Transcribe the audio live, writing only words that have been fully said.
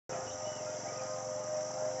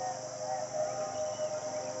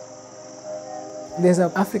There's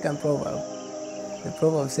an African proverb. The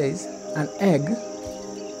proverb says, an egg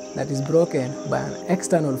that is broken by an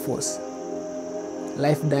external force,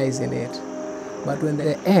 life dies in it. But when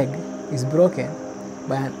the egg is broken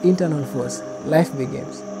by an internal force, life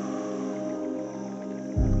begins.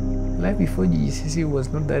 Life before GGCC was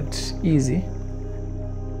not that easy.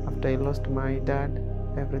 After I lost my dad,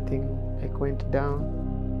 everything went down.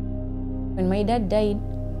 When my dad died,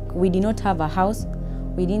 we did not have a house.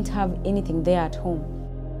 We didn't have anything there at home.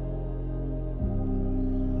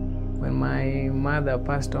 When my mother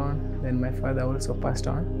passed on, then my father also passed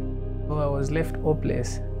on. So I was left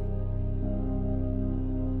hopeless.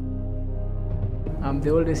 I'm the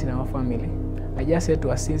oldest in our family. I just had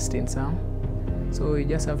to assist in some. So you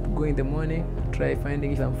just have to go in the morning, try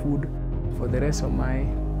finding some food for the rest of my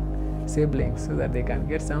siblings so that they can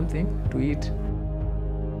get something to eat.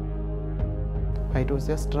 It was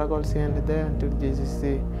just struggles here and there until Jesus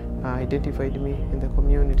identified me in the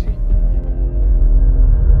community.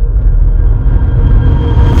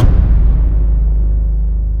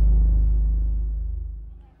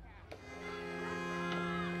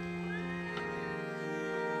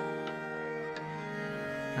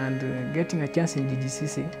 And getting a chance in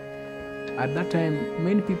GGCC, at that time,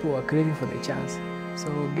 many people were craving for the chance.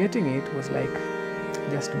 So getting it was like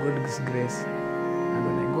just God's grace. And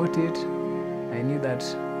when I got it, I knew that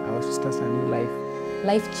I was to start a new life.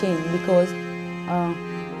 Life changed because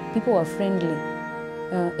people were friendly.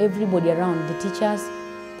 Everybody around, the teachers,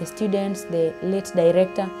 the students, the late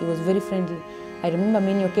director, he was very friendly. I remember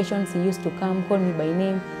many occasions he used to come, call me by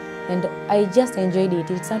name, and I just enjoyed it.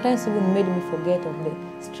 It sometimes even made me forget of the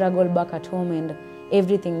struggle back at home and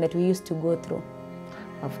everything that we used to go through.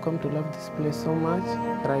 I've come to love this place so much,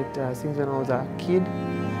 right since when I was a kid.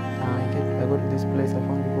 I got to this place, I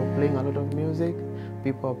found people playing a lot of music,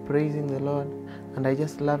 people are praising the Lord, and I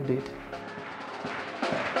just loved it.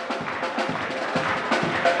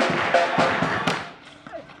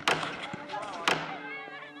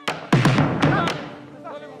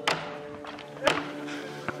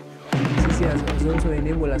 GCC has also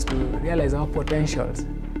enabled us to realize our potentials.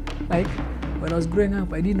 Like, when I was growing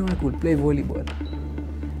up, I didn't know I could play volleyball.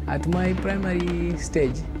 At my primary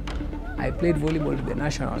stage, I played volleyball to the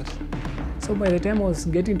nationals. So by the time I was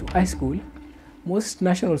getting to high school, most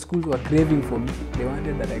national schools were craving for me. They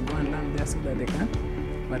wanted that I go and learn there so that they can.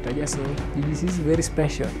 But I just saw GGCC is very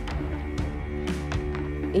special.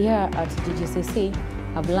 Here at GGCC,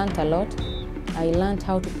 I've learned a lot. I learned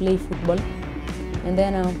how to play football. And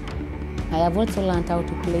then I have also learned how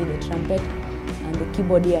to play the trumpet and the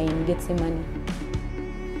keyboard here in Gethsemane.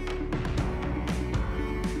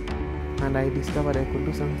 And I discovered I could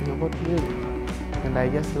do something about music, and I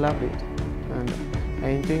just loved it. And I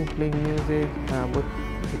enjoy playing music, both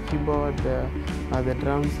the keyboard, the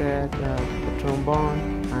drum set, the trombone,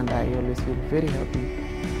 and I always feel very happy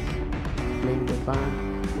playing the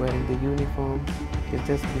band, wearing the uniform. It's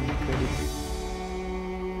just been incredible.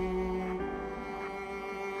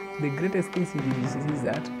 The greatest thing in GGCC is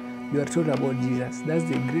that you are told about Jesus. That's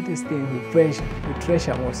the greatest thing we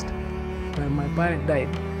treasure most. When my parent died,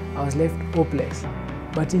 I was left hopeless.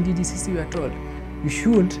 But in GGCC we are told, you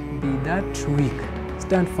shouldn't be that weak.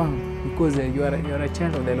 Stand firm because you are a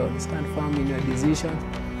child of the Lord. Stand firm in your decisions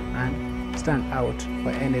and stand out for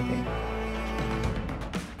anything.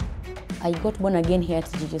 I got born again here at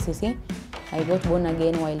GGCC. I got born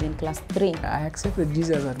again while in class 3. I accepted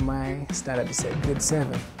Jesus at my standard grade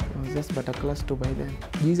 7. I was just but a class 2 by then.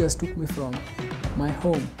 Jesus took me from my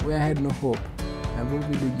home where I had no hope and brought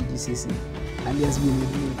me to GGCC, and he has been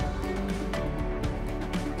with me.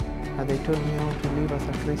 They told me how to live as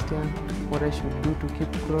a Christian, what I should do to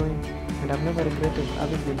keep growing, and I've never regretted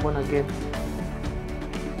having been born again.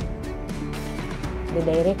 The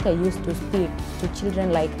director used to speak to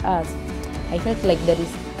children like us. I felt like there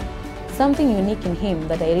is something unique in him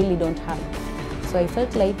that I really don't have. So I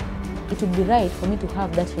felt like it would be right for me to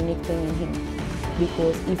have that unique thing in him.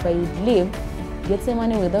 Because if I would live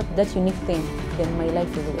Gethsemane without that unique thing, then my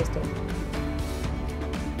life is wasted.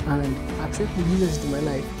 And accepting Jesus into my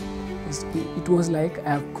life, it was like I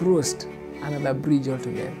have crossed another bridge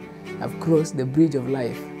altogether. I've crossed the bridge of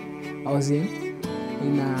life. I was in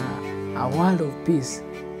a world of peace.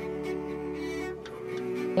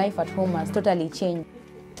 Life at home has totally changed.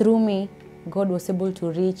 Through me, God was able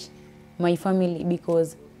to reach my family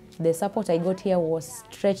because the support I got here was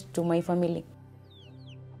stretched to my family.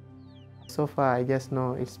 So far, I just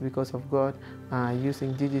know it's because of God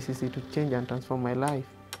using GGCC to change and transform my life.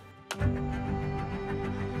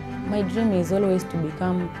 My dream is always to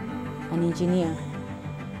become an engineer.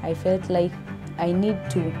 I felt like I need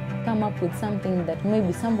to come up with something that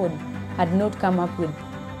maybe somebody had not come up with?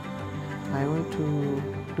 I want to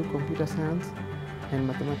do computer science and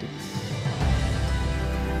mathematics.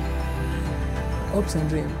 Hopes and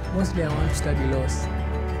dreams. Mostly I want to study laws.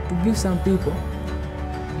 To give some people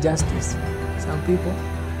justice, some people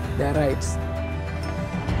their rights.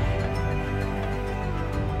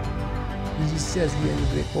 Jesus has given me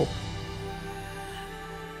great hope.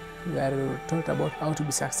 We are taught about how to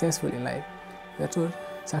be successful in life. We are told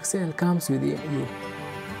success comes within you.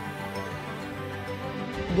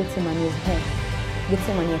 Gethsemane is home.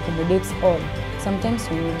 Gethsemane accommodates all. Sometimes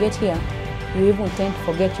when you get here, you even tend to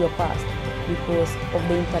forget your past because of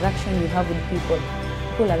the interaction you have with people.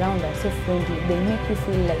 People around are so friendly. They make you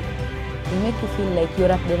feel like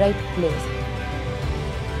you're at the right place.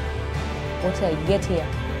 What I get here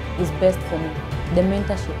is best for me. The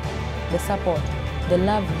mentorship, the support, the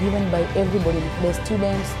love given by everybody, the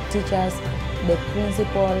students, teachers, the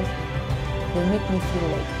principals, they make me feel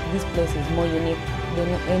like this place is more unique than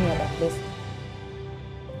any other place.